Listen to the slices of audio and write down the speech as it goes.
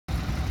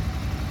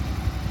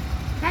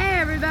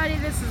everybody,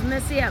 this is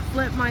Missy at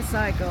Flip My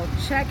Cycle.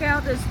 Check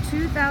out this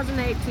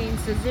 2018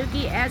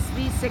 Suzuki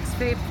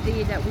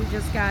SV650 that we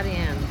just got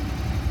in.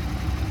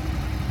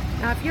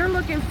 Now if you're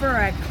looking for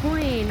a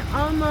clean,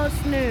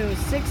 almost new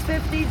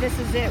 650, this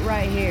is it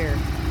right here.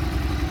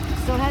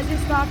 Still has your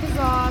stock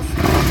exhaust.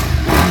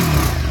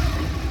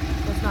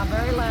 It's not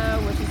very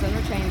low, which is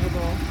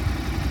interchangeable.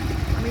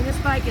 I mean, this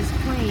bike is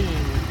clean.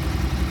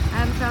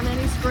 I haven't found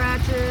any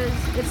scratches.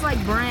 It's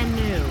like brand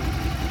new.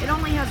 It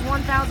only has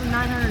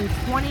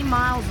 1,920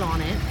 miles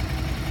on it.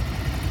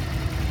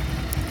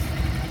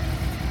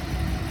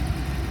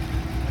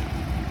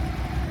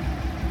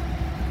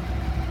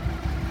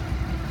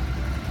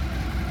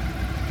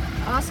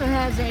 Also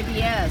has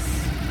ABS.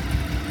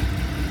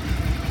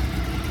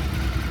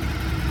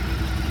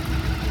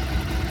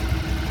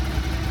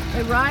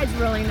 It rides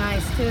really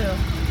nice too.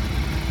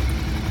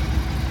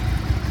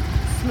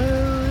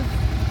 Smooth.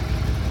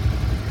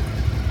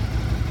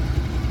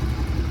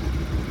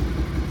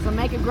 So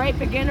make a great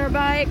beginner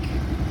bike,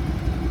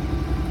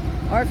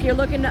 or if you're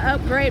looking to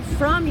upgrade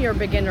from your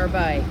beginner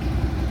bike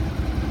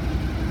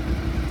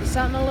to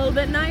something a little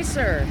bit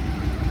nicer.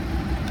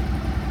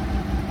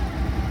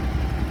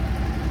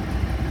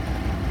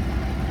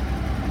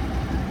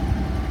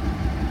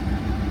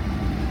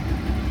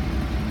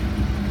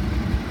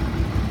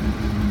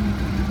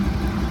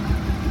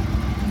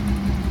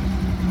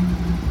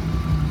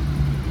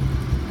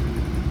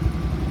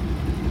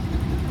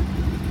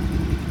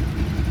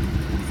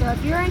 So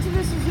if you're into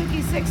the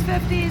Suzuki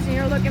 650s and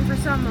you're looking for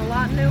something a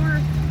lot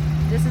newer,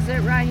 this is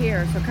it right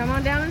here. So come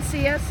on down and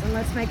see us and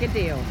let's make a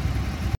deal.